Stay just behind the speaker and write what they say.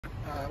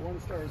I want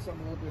to start with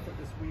something a little different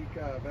this week,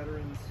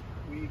 Veterans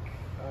Week.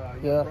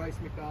 Yeah. Bryce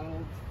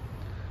McDonald.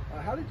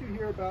 How did you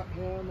hear about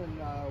him, and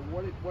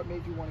what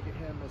made you want to get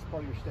him as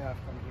part of your staff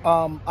coming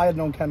here? I had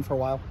known Ken for a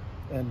while,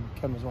 and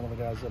Ken was one of the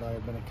guys that I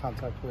had been in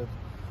contact with.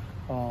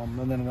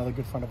 And then another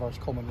good friend of ours,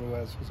 Coleman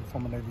Ruiz, who's a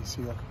former Navy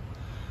SEAL,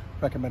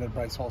 recommended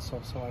Bryce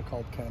also. So I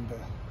called Ken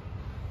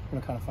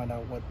to kind of find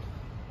out what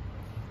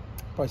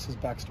Bryce's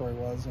backstory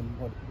was and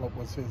what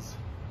was his,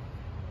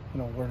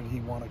 where did he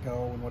want to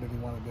go and what did he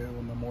want to do.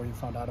 And the more you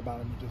found out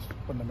about him, just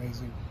what an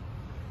amazing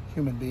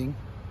human being.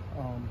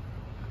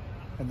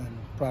 And then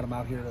brought him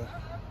out here to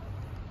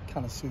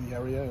kind of see the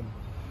area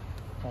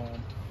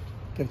and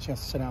get a chance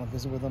to sit down and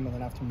visit with him. And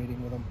then after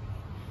meeting with him,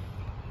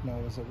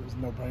 it was a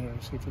no-brainer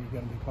to see if he could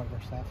get him to be part of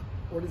our staff.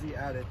 What does he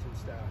add to the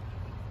staff?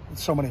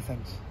 So many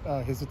things.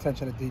 His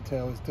attention to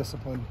detail, his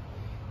discipline,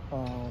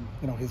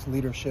 his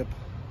leadership.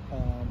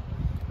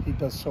 He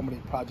does so many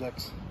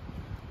projects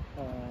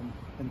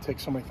and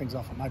takes so many things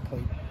off of my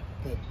plate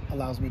that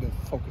allows me to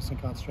focus and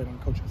concentrate on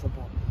coaching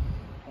football.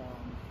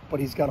 But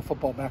he's got a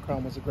football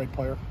background, was a great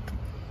player.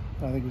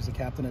 I think he was the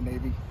captain at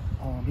Navy.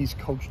 He's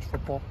coached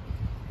football.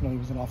 He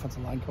was an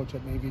offensive line coach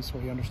at Navy, so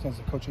he understands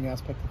the coaching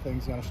aspect of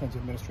things. He understands the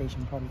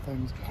administration part of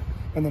things.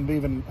 And then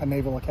being a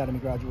Naval Academy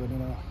graduate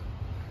and a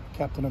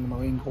captain in the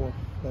Marine Corps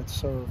that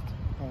served,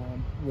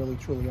 really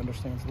truly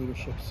understands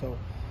leadership. So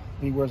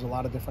he wears a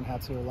lot of different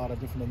hats here, a lot of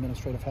different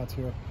administrative hats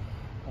here.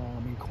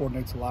 He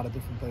coordinates a lot of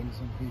different things,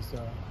 and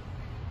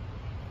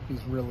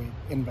he's really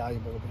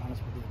invaluable, to be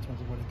honest with you, in terms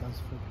of what he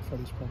does for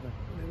this program.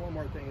 And then one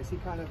more thing, is he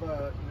kind of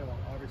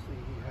obviously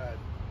he had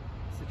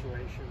a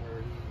situation where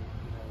he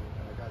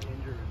got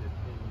injured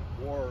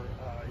in war.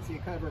 Is he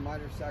kind of a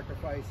reminder of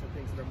sacrifice and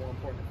things that are more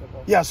important in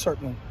football? Yeah,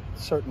 certainly.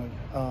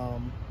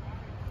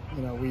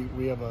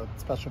 We have a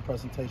special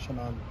presentation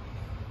on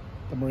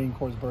the Marine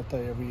Corps'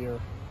 birthday every year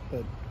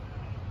that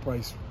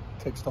Bryce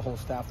takes the whole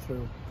staff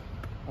through.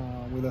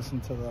 We listen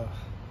to the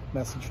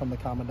message from the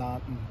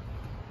commandant, and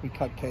we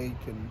cut cake,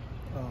 and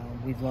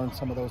we've learned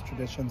some of those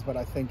traditions. But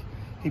I think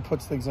he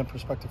puts things in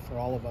perspective for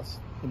all of us.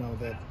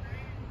 That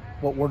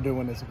what we're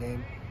doing is a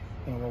game.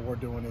 What we're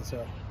doing is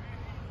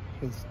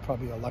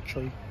probably a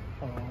luxury.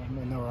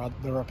 And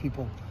there are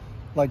people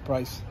like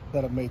Bryce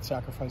that have made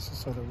sacrifices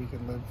so that we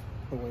can live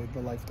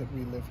the life that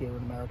we live here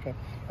in America.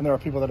 And there are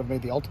people that have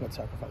made the ultimate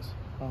sacrifice.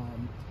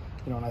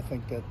 And I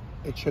think that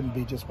it shouldn't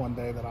be just one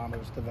day that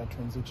honors the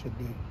veterans. It should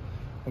be,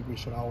 I think we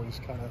should always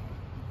kind of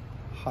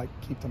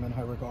keep them in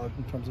high regard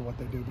in terms of what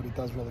they do, but he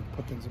does really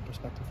put things in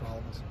perspective for all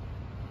of us.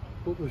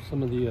 What were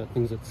some of the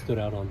things that stood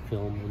out on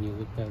film when you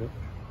looked at it?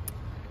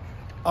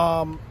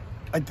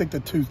 I think the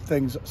two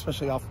things,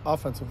 especially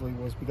offensively,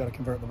 was we got to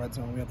convert in the red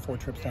zone. We had 4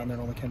 trips down there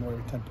and only came away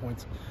with 10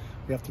 points.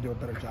 We have to do a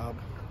better job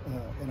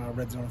in our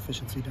red zone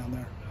efficiency down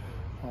there.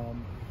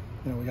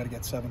 We got to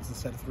get 7s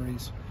instead of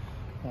 3s.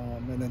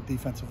 And then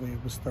defensively,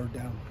 it was 3rd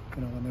down.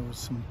 And there was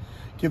some,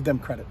 give them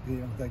credit.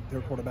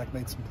 Their quarterback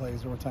made some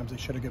plays. There were times they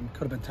could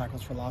have been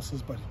tackles for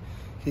losses, but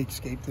he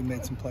escaped and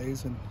made some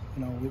plays. And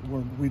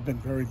we've been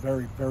very,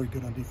 very, very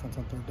good on defense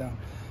on 3rd down.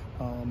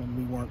 And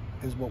we weren't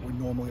as what we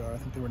normally are. I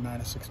think they were 9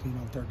 of 16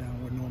 on 3rd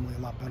down. We're normally a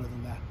lot better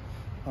than that.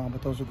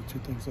 But those are the two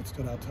things that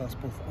stood out to us,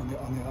 both on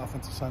the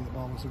offensive side of the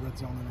ball was the red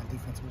zone, and on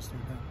defense was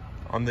 3rd down.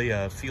 On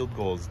the field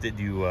goals, did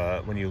you,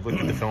 when you looked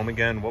at the film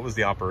again, what was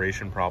the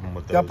operation problem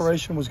with those? The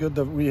operation was good.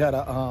 We had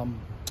a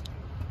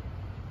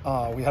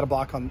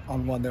block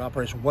on one. The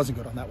operation wasn't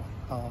good on that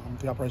one.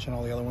 The operation on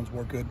all the other ones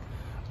were good.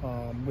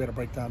 We had a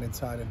breakdown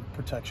inside and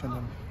protection,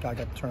 and guy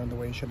got turned the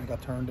way he shouldn't have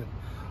got turned,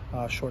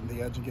 and shortened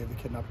the edge and gave the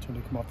kid an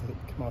opportunity to come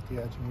off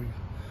the edge, and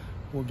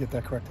we'll get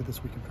that corrected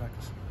this week in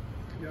practice.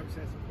 You ever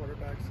seen some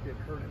quarterbacks get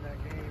hurt in that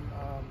game?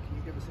 Can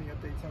you give us any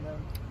updates on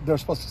them? They're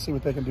supposed to see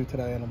what they can do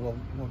today, and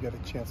we'll get a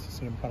chance to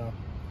see them kind of,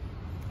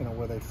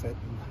 where they fit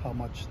and how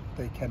much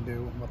they can do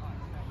and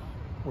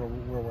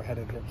where we're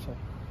headed here. So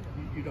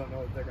you don't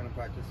know if they're going to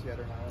practice yet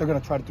or not? They're going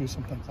to try to do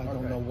some things. I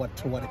don't know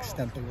to what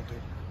extent they will do.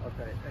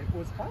 Okay. And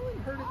was Colin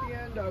hurt at the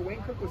end?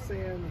 Wayne Cook was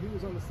saying he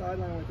was on the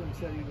sideline with him,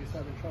 said he was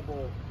having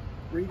trouble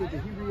breathing.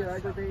 Did he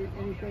re-aggravate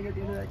anything at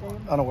the end of that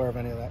game? Unaware of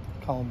any of that.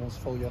 Colin was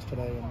full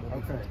yesterday, and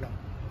we'll be full today.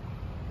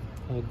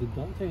 Did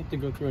Dante have to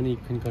go through any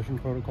concussion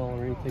protocol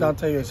or anything?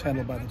 Dante is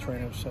handled by the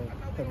trainers, so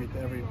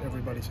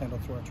everybody's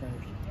handled through our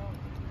trainers.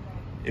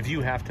 If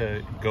you have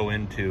to go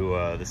into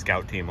the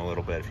scout team a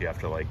little bit, if you have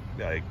to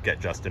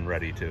get Justin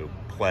ready to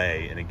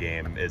play in a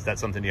game, is that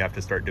something you have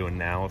to start doing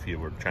now if you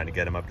were trying to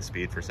get him up to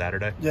speed for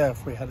Saturday? Yeah,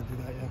 if we had to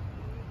do that, yeah.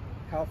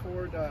 Kyle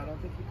Ford, I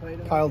don't think he played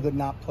in Kyle did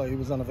not play. He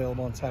was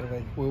unavailable on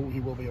Saturday. He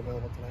will be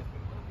available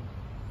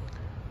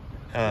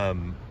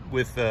today.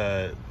 With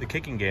the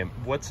kicking game,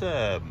 what's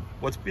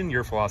been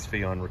your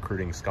philosophy on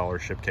recruiting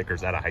scholarship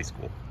kickers out of high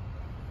school?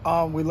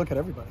 We look at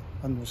everybody,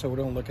 and so we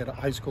don't look at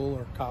high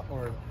school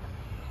or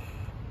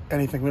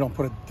anything. We don't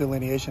put a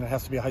delineation. It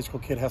has to be a high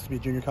school kid, it has to be a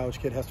junior college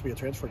kid, it has to be a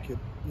transfer kid.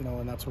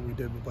 And that's what we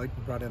did with Blake.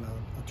 We brought in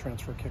a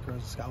transfer kicker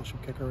as a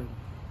scholarship kicker,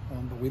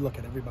 but we look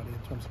at everybody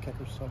in terms of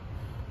kickers. So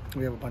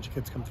we have a bunch of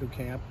kids come through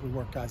camp. We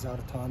work guys out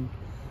a ton.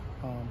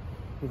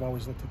 we've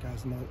always looked at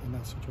guys in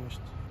that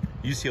situations.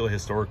 UCLA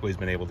historically has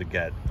been able to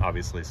get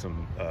obviously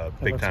some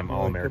big-time really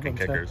All-American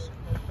good ones,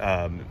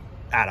 kickers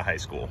out of high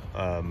school,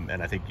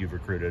 and I think you've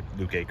recruited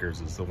Luke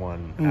Akers as the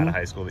one out of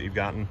high school that you've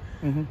gotten.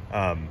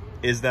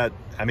 Is that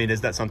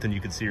something you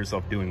could see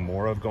yourself doing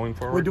more of going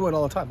forward? We do it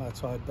all the time.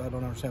 That's why I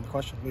don't understand the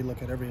question. We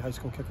look at every high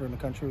school kicker in the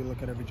country. We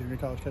look at every junior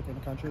college kicker in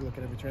the country. We look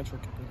at every transfer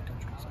kicker in the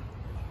country. So.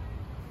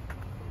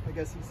 I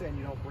guess he's saying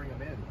you don't bring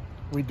them in.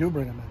 We do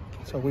bring them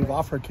in. So we've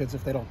offered kids,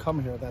 if they don't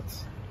come here,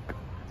 that's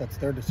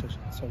their decision.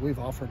 So we've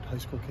offered high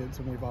school kids,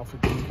 and we've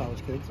offered junior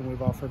college kids, and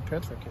we've offered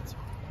transfer kids.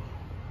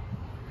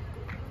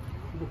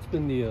 What's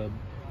been the,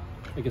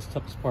 I guess,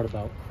 toughest part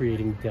about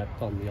creating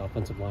depth on the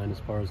offensive line as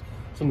far as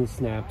some of the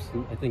snaps?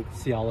 And I think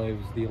Ciale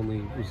was the only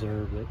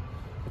reserve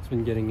that's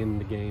been getting in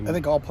the game. I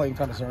think all playing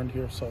time is earned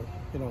here, so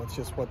it's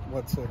just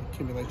what's an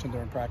accumulation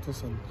during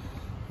practice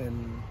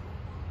and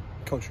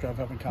Coach Trev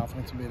having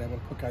confidence in being able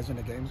to put guys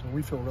into games. And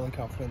we feel really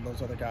confident in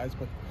those other guys,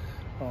 but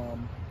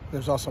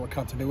there's also a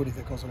continuity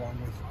that goes along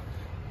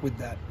with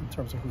that in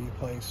terms of who you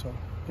play. So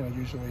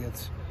usually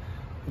it's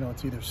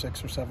either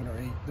 6 or 7 or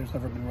 8. There's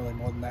never been really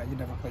more than that. You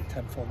never play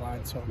 10 full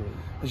lines. So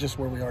it's just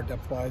where we are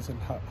depth-wise and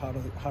how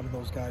do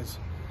those guys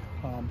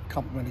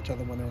complement each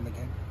other when they're in the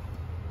game.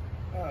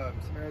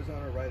 Some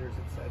Arizona writers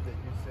had said that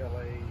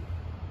UCLA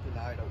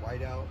denied a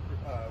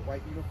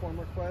white uniform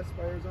request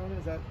by Arizona.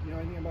 Is that,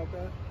 anything about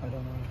that? I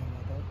don't know anything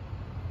about that.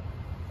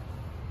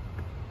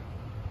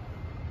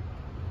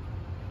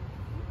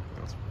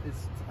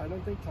 I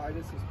don't think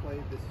Titus has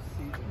played this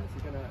season. Is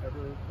he going to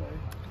ever play?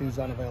 He's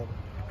unavailable.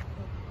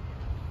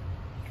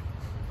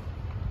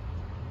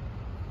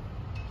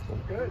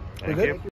 Good. Thank you.